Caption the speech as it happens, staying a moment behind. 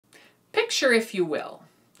Picture, if you will,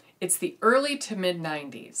 it's the early to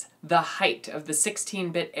mid-90s, the height of the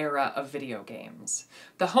 16-bit era of video games.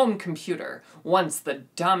 The home computer, once the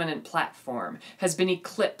dominant platform, has been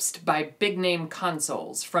eclipsed by big-name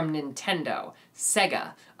consoles from Nintendo,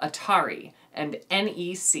 Sega, Atari, and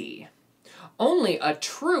NEC. Only a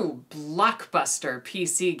true blockbuster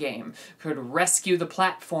PC game could rescue the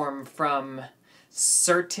platform from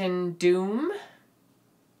certain doom.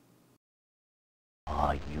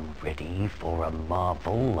 Are you ready for a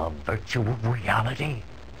marvel of virtual reality?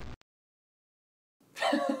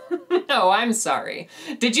 No, I'm sorry.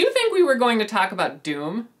 Did you think we were going to talk about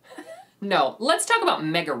Doom? No, let's talk about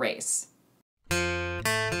MegaRace.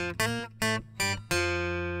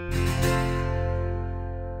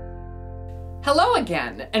 Hello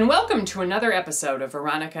again, and welcome to another episode of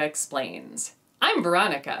Veronica Explains. I'm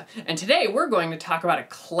Veronica, and today we're going to talk about a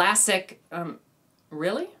classic,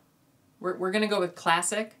 really? We're gonna go with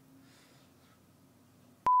classic?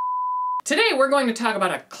 Today we're going to talk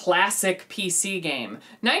about a classic PC game,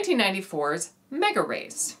 1994's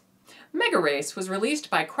MegaRace. MegaRace was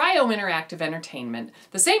released by Cryo Interactive Entertainment,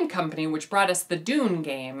 the same company which brought us the Dune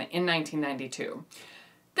game in 1992.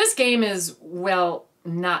 This game is, well,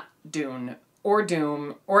 not Dune, or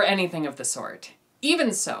Doom, or anything of the sort.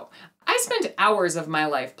 Even so, I spent hours of my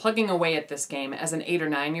life plugging away at this game as an 8 or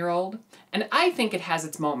 9-year-old, and I think it has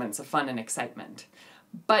its moments of fun and excitement.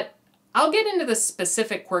 But I'll get into the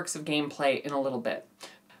specific quirks of gameplay in a little bit.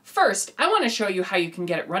 First, I want to show you how you can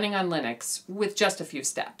get it running on Linux with just a few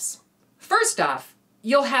steps. First off,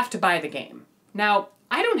 you'll have to buy the game. Now,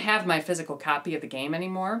 I don't have my physical copy of the game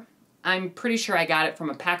anymore. I'm pretty sure I got it from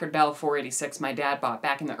a Packard Bell 486 my dad bought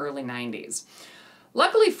back in the early 90s.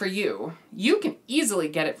 Luckily for you, you can easily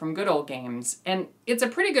get it from Good Old Games, and it's a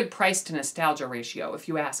pretty good price to nostalgia ratio, if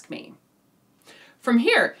you ask me. From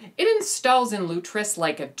here, it installs in Lutris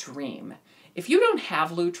like a dream. If you don't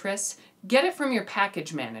have Lutris, get it from your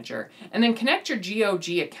package manager, and then connect your GOG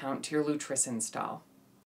account to your Lutris install.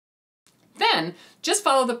 Then, just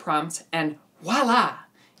follow the prompts, and voila!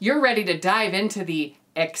 You're ready to dive into the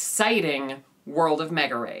exciting world of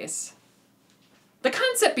MegaRace. The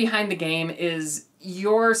concept behind the game is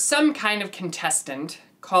you're some kind of contestant,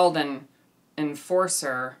 called an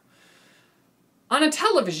enforcer, on a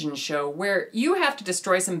television show where you have to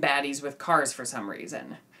destroy some baddies with cars for some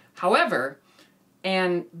reason. However,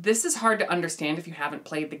 and this is hard to understand if you haven't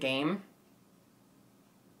played the game,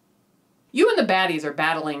 you and the baddies are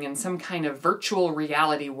battling in some kind of virtual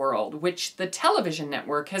reality world, which the television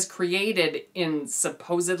network has created in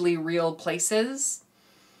supposedly real places.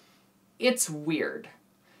 It's weird.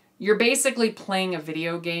 You're basically playing a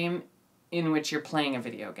video game in which you're playing a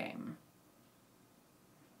video game.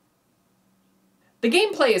 The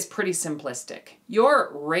gameplay is pretty simplistic.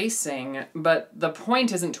 You're racing, but the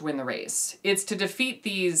point isn't to win the race. It's to defeat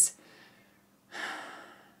these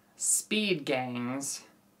speed gangs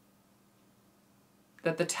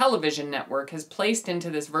that the television network has placed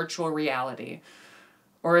into this virtual reality,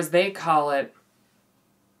 or as they call it,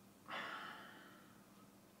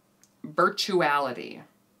 virtuality.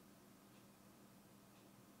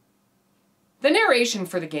 The narration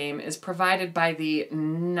for the game is provided by the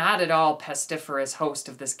not at all pestiferous host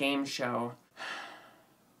of this game show,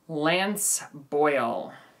 Lance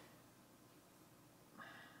Boyle.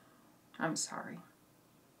 I'm sorry.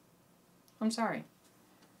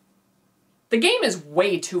 The game is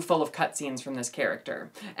way too full of cutscenes from this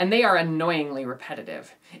character, and they are annoyingly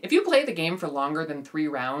repetitive. If you play the game for longer than 3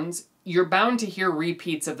 rounds, you're bound to hear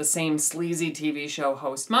repeats of the same sleazy TV show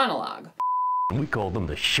host monologue. We call them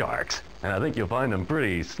the Sharks, and I think you'll find them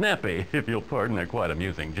pretty snappy, if you'll pardon a quite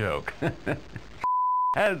amusing joke.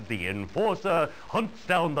 As the enforcer hunts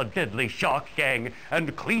down the deadly shark gang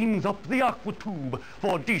and cleans up the aqua tube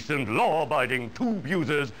for decent law-abiding tube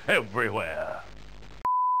users everywhere.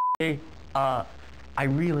 Hey, I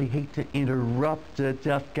really hate to interrupt a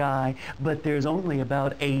tough guy, but there's only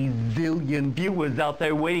about a zillion viewers out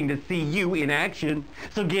there waiting to see you in action.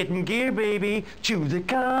 So get in gear, baby. Choose a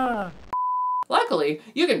car. Luckily,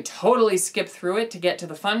 you can totally skip through it to get to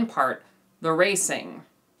the fun part, the racing.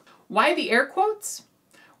 Why the air quotes?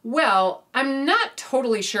 Well, I'm not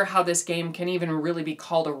totally sure how this game can even really be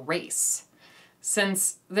called a race,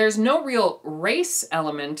 since there's no real race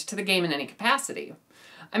element to the game in any capacity.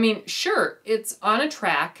 I mean, sure, it's on a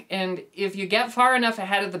track, and if you get far enough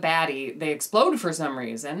ahead of the baddie, they explode for some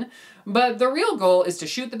reason, but the real goal is to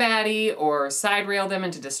shoot the baddie or side rail them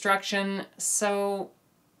into destruction, so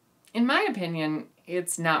in my opinion,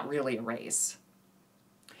 it's not really a race.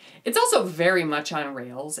 It's also very much on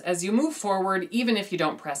rails as you move forward even if you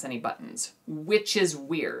don't press any buttons, which is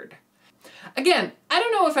weird. Again, I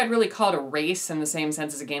don't know if I'd really call it a race in the same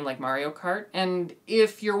sense as a game like Mario Kart, and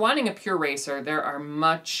if you're wanting a pure racer, there are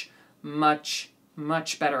much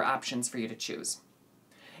better options for you to choose.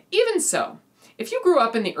 Even so, if you grew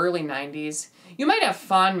up in the early 90s, you might have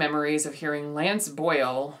fond memories of hearing Lance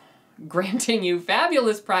Boyle granting you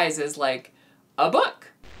fabulous prizes like a book.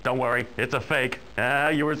 Don't worry, it's a fake.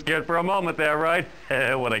 You were scared for a moment there, right?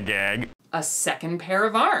 What a gag. A second pair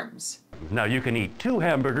of arms. Now you can eat 2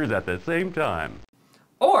 hamburgers at the same time.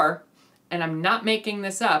 Or, and I'm not making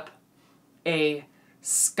this up, a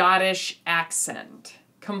Scottish accent,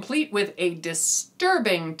 complete with a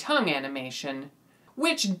disturbing tongue animation,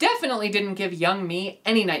 which definitely didn't give young me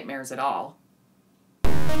any nightmares at all.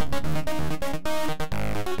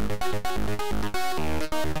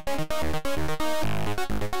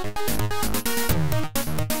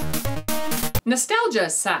 Nostalgia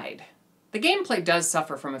aside, the gameplay does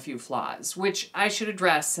suffer from a few flaws, which I should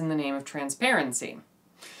address in the name of transparency.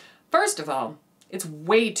 First of all, it's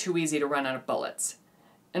way too easy to run out of bullets,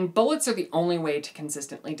 and bullets are the only way to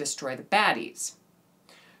consistently destroy the baddies.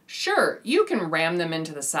 Sure, you can ram them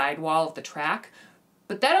into the sidewall of the track,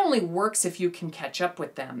 but that only works if you can catch up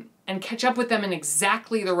with them, and catch up with them in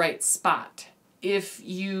exactly the right spot. If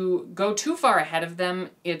you go too far ahead of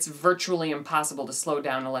them, it's virtually impossible to slow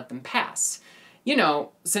down and let them pass. You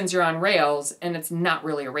know, since you're on rails and it's not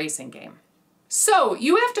really a racing game. So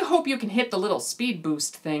you have to hope you can hit the little speed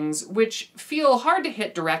boost things, which feel hard to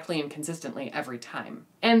hit directly and consistently every time.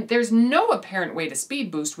 And there's no apparent way to speed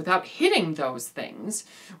boost without hitting those things,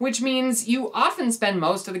 which means you often spend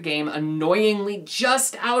most of the game annoyingly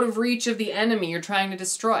just out of reach of the enemy you're trying to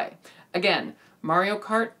destroy. Again, Mario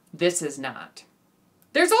Kart, this is not.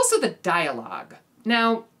 There's also the dialogue.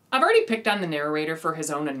 Now, I've already picked on the narrator for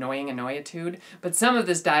his own annoying annoyitude, but some of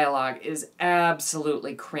this dialogue is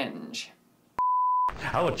absolutely cringe.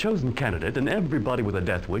 Our chosen candidate and everybody with a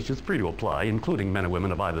death wish is free to apply, including men and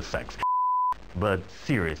women of either sex. But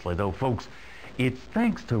seriously though, folks, it's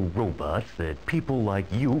thanks to robots that people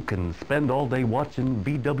like you can spend all day watching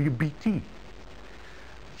VWBT.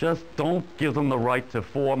 Just don't give them the right to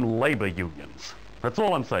form labor unions. That's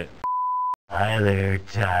all I'm saying. Hi there,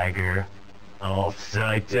 Tiger. All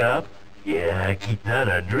psyched up? Yeah, keep that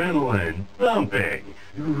adrenaline pumping.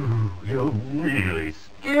 Ooh, you're really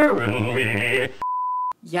scaring me.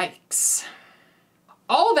 Yikes.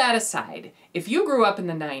 All that aside, if you grew up in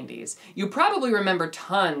the 90s, you probably remember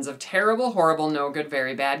tons of terrible, horrible, no good,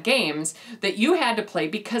 very bad games that you had to play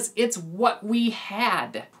because it's what we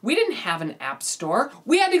had. We didn't have an app store.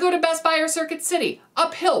 We had to go to Best Buy or Circuit City,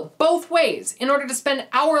 uphill, both ways, in order to spend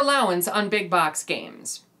our allowance on big box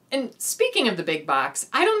games. And speaking of the big box,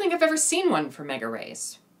 I don't think I've ever seen one for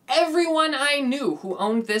MegaRace. Everyone I knew who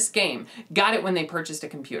owned this game got it when they purchased a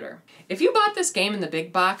computer. If you bought this game in the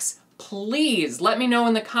big box, please let me know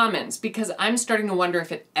in the comments, because I'm starting to wonder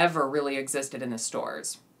if it ever really existed in the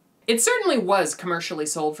stores. It certainly was commercially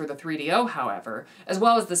sold for the 3DO, however, as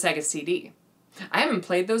well as the Sega CD. I haven't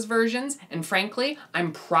played those versions, and frankly,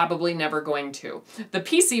 I'm probably never going to. The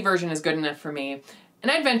PC version is good enough for me,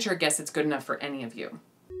 and I'd venture a guess it's good enough for any of you.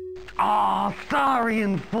 Aw, sorry,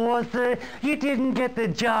 Enforcer. You didn't get the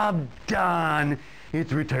job done.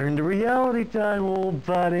 It's return to reality time, old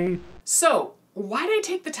buddy. So, why did I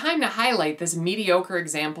take the time to highlight this mediocre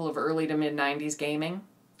example of early to mid-90s gaming?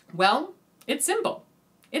 Well, it's simple.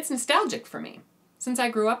 It's nostalgic for me, since I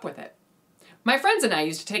grew up with it. My friends and I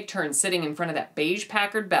used to take turns sitting in front of that beige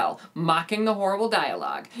Packard Bell, mocking the horrible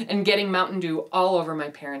dialogue, and getting Mountain Dew all over my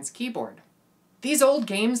parents' keyboard. These old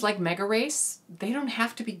games like MegaRace, they don't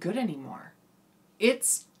have to be good anymore.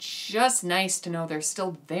 It's just nice to know they're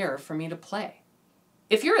still there for me to play.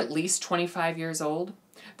 If you're at least 25 years old,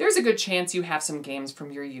 there's a good chance you have some games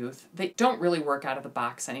from your youth that don't really work out of the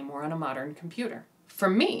box anymore on a modern computer. For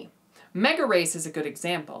me, MegaRace is a good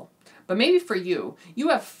example, but maybe for you, you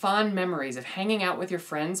have fond memories of hanging out with your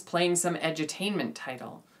friends playing some edutainment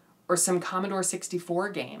title, or some Commodore 64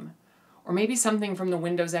 game, or maybe something from the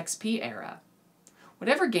Windows XP era.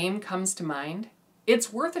 Whatever game comes to mind,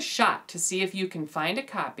 it's worth a shot to see if you can find a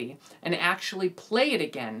copy and actually play it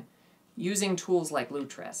again using tools like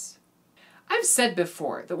Lutris. I've said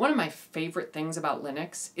before that one of my favorite things about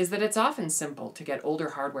Linux is that it's often simple to get older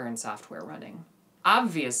hardware and software running.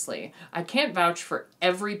 Obviously, I can't vouch for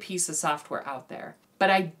every piece of software out there, but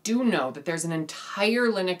I do know that there's an entire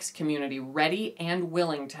Linux community ready and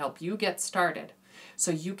willing to help you get started, so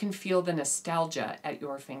you can feel the nostalgia at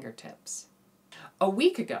your fingertips. A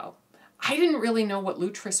week ago, I didn't really know what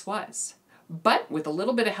Lutris was, but with a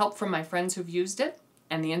little bit of help from my friends who've used it,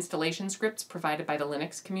 and the installation scripts provided by the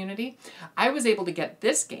Linux community, I was able to get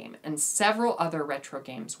this game and several other retro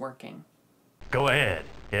games working. Go ahead,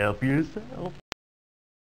 help yourself.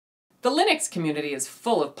 The Linux community is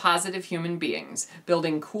full of positive human beings,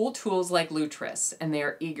 building cool tools like Lutris, and they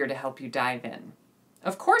are eager to help you dive in.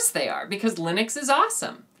 Of course they are, because Linux is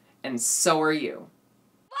awesome, and so are you.